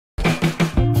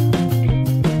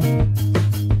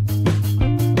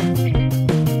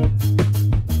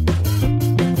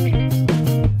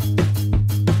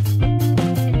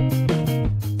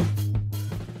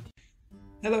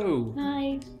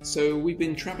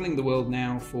travelling the world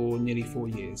now for nearly 4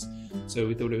 years, so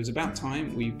we thought it was about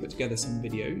time we put together some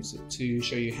videos to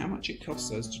show you how much it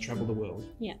costs us to travel the world.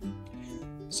 Yeah.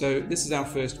 So this is our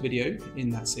first video in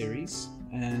that series,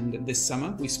 and this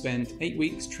summer we spent 8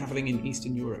 weeks travelling in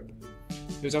Eastern Europe.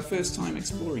 It was our first time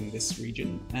exploring this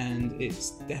region, and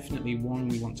it's definitely one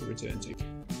we want to return to.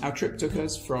 Our trip took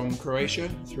us from Croatia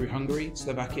through Hungary,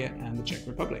 Slovakia and the Czech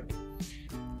Republic.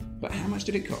 But how much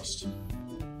did it cost?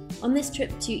 On this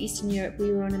trip to Eastern Europe,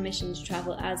 we were on a mission to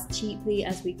travel as cheaply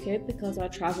as we could because our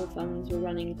travel funds were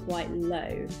running quite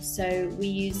low. So we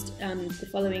used the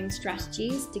following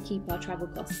strategies to keep our travel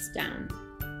costs down.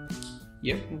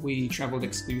 Yep, we travelled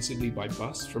exclusively by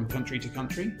bus from country to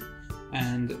country,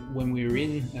 and when we were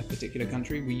in a particular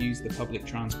country we used the public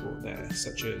transport there,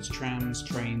 such as trams,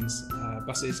 trains,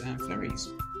 buses and ferries.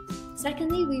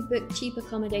 Secondly, we booked cheap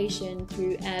accommodation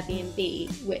through Airbnb,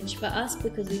 which for us,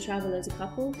 because we travel as a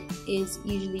couple, is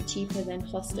usually cheaper than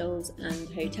hostels and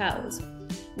hotels.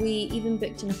 We even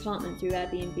booked an apartment through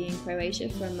Airbnb in Croatia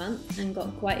for a month and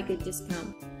got quite a good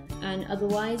discount, and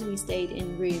otherwise we stayed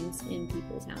in rooms in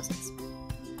people's houses.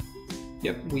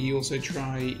 Yep, we also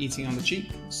try eating on the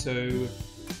cheap, so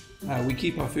we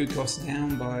keep our food costs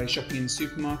down by shopping in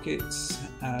supermarkets,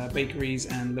 bakeries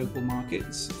and local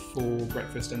markets for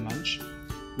breakfast and lunch.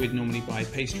 We'd normally buy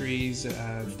pastries,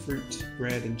 fruit,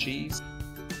 bread and cheese.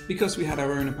 Because we had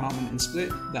our own apartment in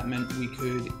Split, that meant we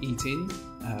could eat in,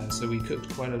 so we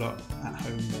cooked quite a lot at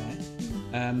home there.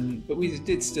 But we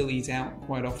did still eat out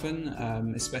quite often,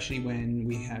 especially when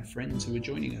we had friends who were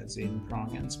joining us in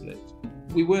Prague and Split.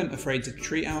 We weren't afraid to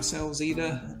treat ourselves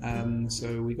either,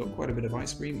 so we got quite a bit of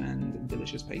ice cream and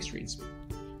delicious pastries.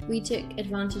 We took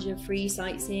advantage of free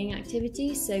sightseeing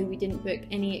activities, so we didn't book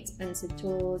any expensive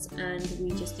tours and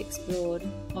we just explored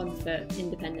on foot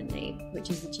independently, which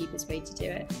is the cheapest way to do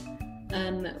it.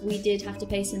 We did have to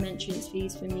pay some entrance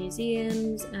fees for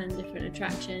museums and different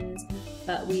attractions,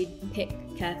 but we'd pick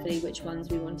carefully which ones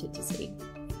we wanted to see.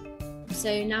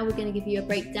 So now we're going to give you a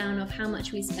breakdown of how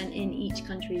much we spent in each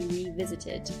country we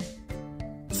visited.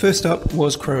 First up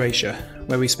was Croatia,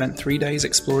 where we spent 3 days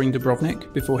exploring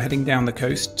Dubrovnik before heading down the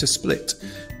coast to Split,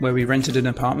 where we rented an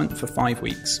apartment for 5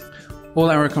 weeks. All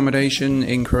our accommodation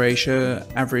in Croatia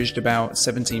averaged about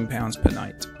 £17 per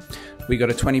night. We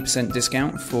got a 20%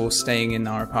 discount for staying in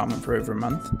our apartment for over a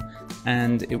month,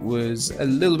 and it was a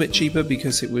little bit cheaper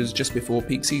because it was just before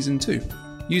peak season too.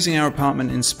 Using our apartment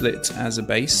in Split as a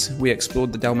base, we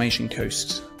explored the Dalmatian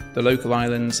coast, the local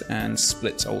islands and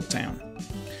Split's old town.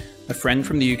 A friend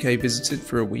from the UK visited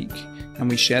for a week, and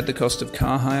we shared the cost of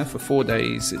car hire for 4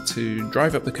 days to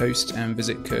drive up the coast and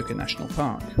visit Krka National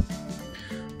Park.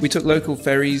 We took local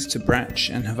ferries to Brač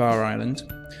and Hvar Island,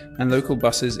 and local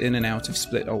buses in and out of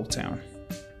Split Old Town.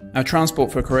 Our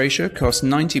transport for Croatia cost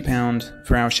 £90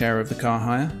 for our share of the car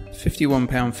hire,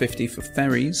 £51.50 for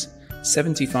ferries,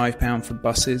 £75 for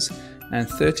buses and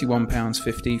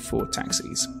 £31.50 for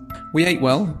taxis. We ate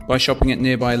well by shopping at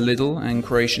nearby Lidl and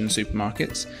Croatian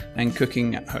supermarkets and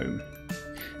cooking at home.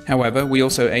 However, we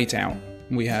also ate out.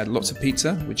 We had lots of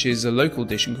pizza, which is a local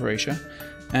dish in Croatia,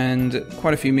 and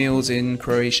quite a few meals in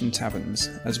Croatian taverns,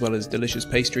 as well as delicious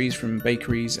pastries from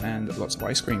bakeries and lots of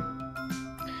ice cream.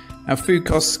 Our food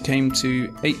costs came to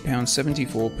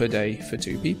 £8.74 per day for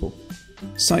 2 people.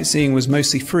 Sightseeing was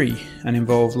mostly free and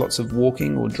involved lots of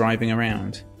walking or driving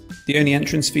around. The only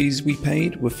entrance fees we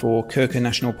paid were for Krka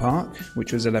National Park,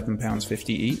 which was £11.50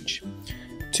 each,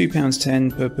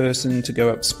 £2.10 per person to go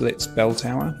up Split's bell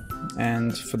tower,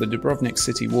 and for the Dubrovnik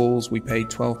city walls we paid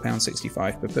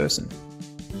 £12.65 per person.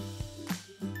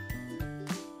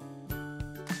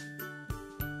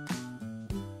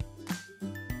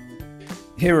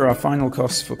 Here are our final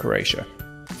costs for Croatia.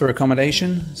 For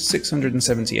accommodation,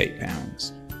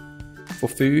 £678. For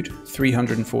food,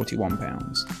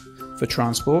 £341. For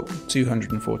transport,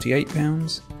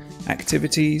 £248.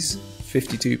 Activities,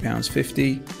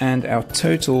 £52.50. And our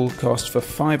total cost for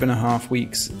 5.5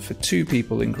 weeks for 2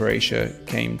 people in Croatia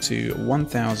came to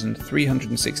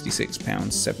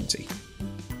 £1,366.70.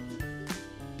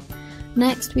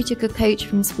 Next, we took a coach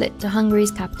from Split to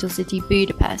Hungary's capital city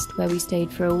Budapest, where we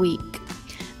stayed for a week.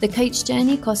 The coach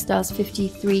journey cost us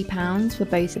 £53 for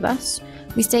both of us.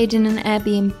 We stayed in an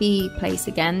Airbnb place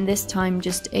again, this time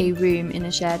just a room in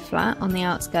a shared flat on the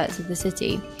outskirts of the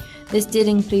city. This did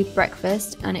include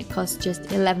breakfast and it cost just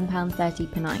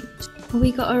 £11.30 per night.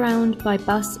 We got around by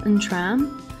bus and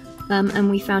tram, and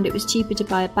we found it was cheaper to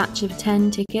buy a batch of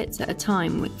 10 tickets at a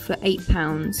time for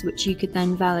 £8, which you could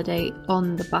then validate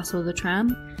on the bus or the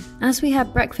tram. As we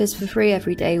had breakfast for free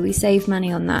every day, we saved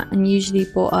money on that and usually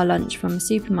bought our lunch from a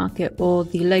supermarket or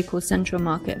the local central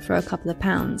market for a couple of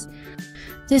pounds.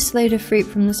 This load of fruit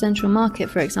from the central market,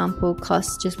 for example,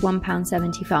 costs just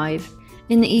 £1.75.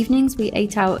 In the evenings we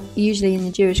ate out, usually in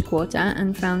the Jewish quarter,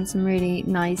 and found some really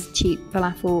nice cheap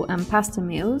falafel and pasta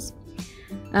meals.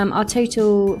 Our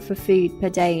total for food per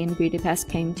day in Budapest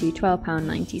came to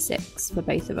 £12.96 for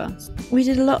both of us. We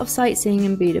did a lot of sightseeing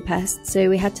in Budapest, so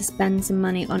we had to spend some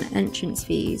money on entrance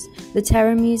fees. The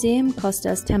Terror Museum cost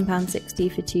us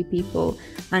 £10.60 for 2 people,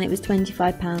 and it was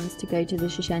 £25 to go to the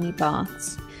Széchenyi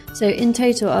baths. So in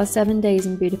total, our 7 days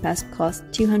in Budapest cost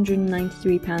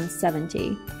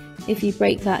 £293.70. If you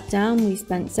break that down, we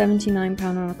spent £79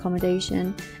 on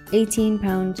accommodation,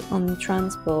 £18 on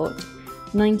transport,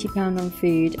 £90 on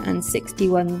food and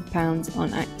 £61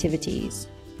 on activities.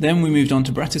 Then we moved on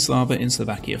to Bratislava in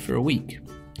Slovakia for a week.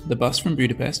 The bus from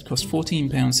Budapest cost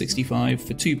 £14.65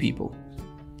 for 2 people.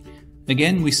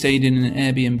 Again, we stayed in an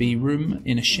Airbnb room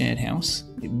in a shared house.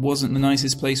 It wasn't the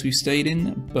nicest place we've stayed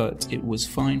in, but it was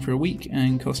fine for a week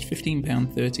and cost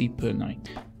 £15.30 per night.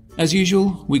 As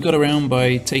usual, we got around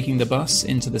by taking the bus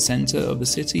into the centre of the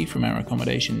city from our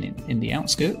accommodation in the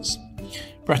outskirts.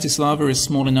 Bratislava is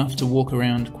small enough to walk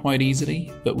around quite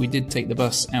easily, but we did take the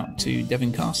bus out to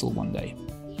Devon Castle one day.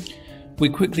 We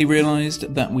quickly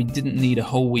realised that we didn't need a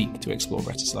whole week to explore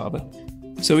Bratislava,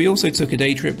 so we also took a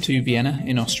day trip to Vienna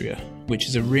in Austria, which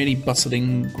is a really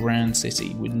bustling, grand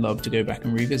city we'd love to go back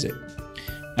and revisit.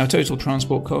 Our total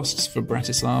transport costs for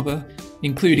Bratislava,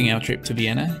 including our trip to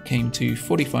Vienna, came to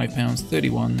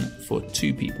 £45.31 for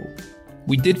 2 people.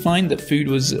 We did find that food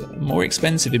was more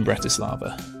expensive in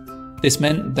Bratislava. This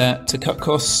meant that to cut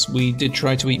costs, we did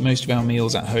try to eat most of our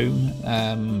meals at home,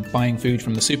 buying food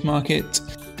from the supermarket.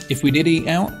 If we did eat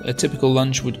out, a typical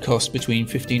lunch would cost between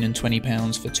 £15 and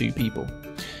 £20 for 2 people.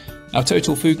 Our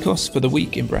total food costs for the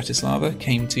week in Bratislava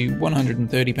came to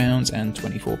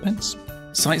 £130.24.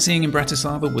 Sightseeing in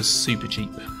Bratislava was super cheap.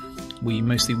 We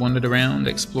mostly wandered around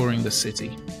exploring the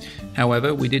city.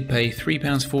 However, we did pay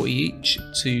 £3.40 each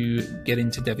to get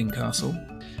into Devon Castle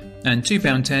and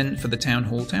 £2.10 for the Town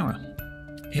Hall Tower.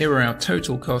 Here are our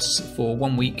total costs for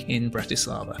 1 week in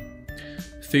Bratislava.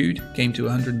 Food came to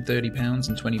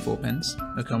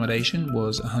 £130.24, accommodation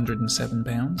was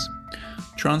 £107,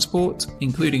 transport,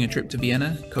 including a trip to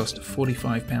Vienna, cost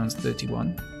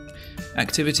 £45.31,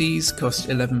 activities cost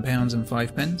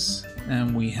 £11.05,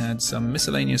 and we had some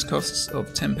miscellaneous costs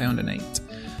of £10.08,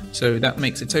 so that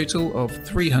makes a total of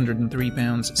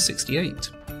 £303.68.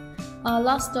 Our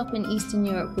last stop in Eastern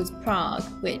Europe was Prague,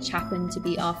 which happened to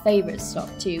be our favourite stop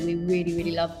too. We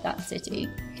really loved that city.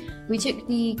 We took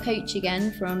the coach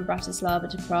again from Bratislava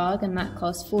to Prague, and that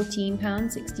cost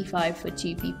 £14.65 for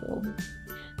 2 people.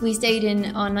 We stayed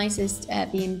in our nicest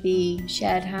Airbnb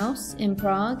shared house in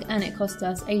Prague, and it cost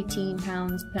us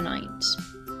 £18 per night.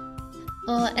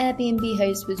 Our Airbnb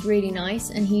host was really nice,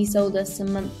 and he sold us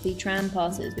some monthly tram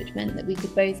passes, which meant that we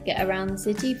could both get around the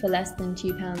city for less than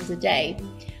 £2 a day.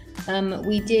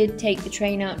 We did take the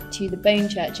train out to the Bone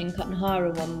Church in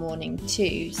Kutnahara one morning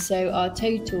too, so our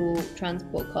total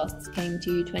transport costs came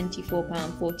to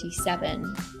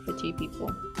 £24.47 for 2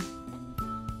 people.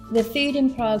 The food in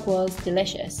Prague was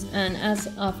delicious, and as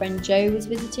our friend Joe was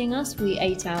visiting us, we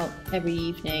ate out every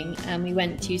evening, and we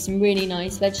went to some really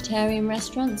nice vegetarian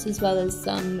restaurants as well as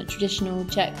some traditional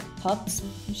Czech pubs,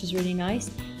 which was really nice.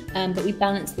 But we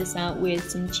balanced this out with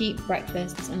some cheap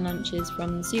breakfasts and lunches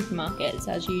from the supermarkets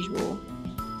as usual.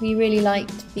 We really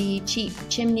liked the cheap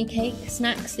chimney cake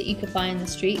snacks that you could buy in the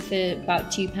street for about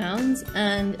 £2,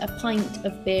 and a pint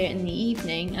of beer in the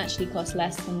evening actually cost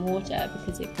less than water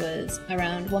because it was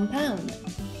around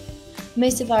 £1.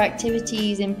 Most of our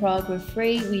activities in Prague were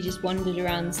free. We just wandered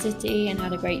around the city and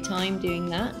had a great time doing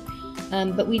that.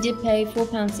 But we did pay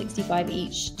 £4.65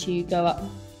 each to go up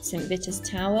St Vitus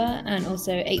Tower, and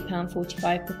also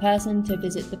 £8.45 per person to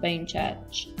visit the Bone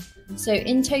Church. So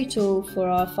in total for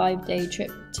our 5-day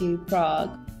trip to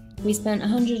Prague, we spent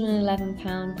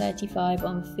 £111.35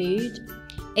 on food,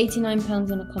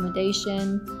 £89 on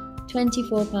accommodation,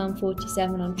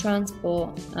 £24.47 on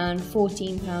transport, and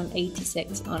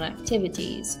 £14.86 on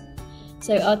activities.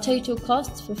 So our total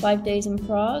costs for 5 days in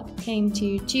Prague came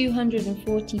to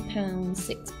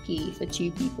 £240.06 for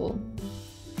 2 people.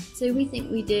 So we think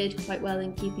we did quite well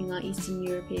in keeping our Eastern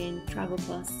European travel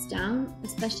costs down,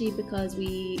 especially because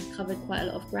we covered quite a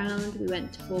lot of ground. We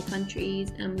went to 4 countries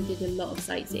and we did a lot of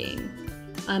sightseeing.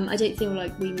 I don't feel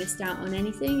like we missed out on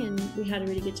anything, and we had a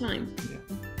really good time.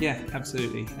 Yeah,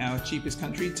 absolutely. Our cheapest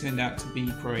country turned out to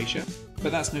be Croatia,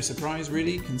 but that's no surprise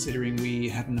really, considering we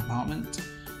had an apartment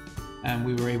and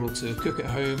we were able to cook at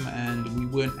home and we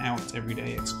weren't out every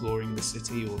day exploring the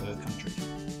city or the country.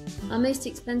 Our most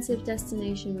expensive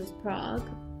destination was Prague.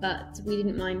 but we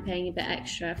didn't mind paying a bit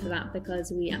extra for that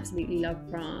because we absolutely love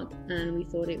Prague and we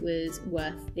thought it was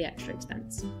worth the extra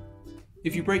expense.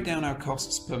 If you break down our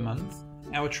costs per month,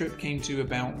 our trip came to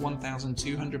about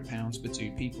 £1,200 for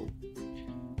 2 people.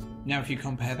 Now if you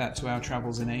compare that to our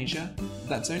travels in Asia,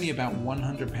 that's only about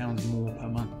 £100 more per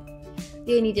month.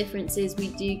 The only difference is we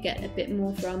do get a bit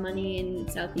more for our money in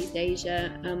Southeast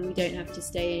Asia. We don't have to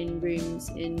stay in rooms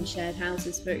in shared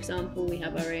houses, for example. We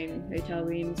have our own hotel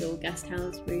rooms or guest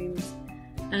house rooms,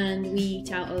 and we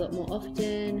eat out a lot more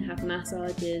often, have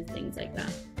massages, things like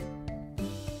that.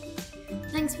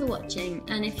 Thanks for watching,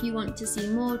 and if you want to see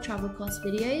more travel cost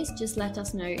videos, just let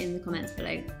us know in the comments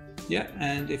below. Yeah,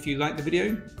 and if you like the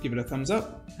video, give it a thumbs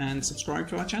up and subscribe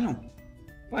to our channel.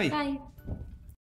 Bye. Bye.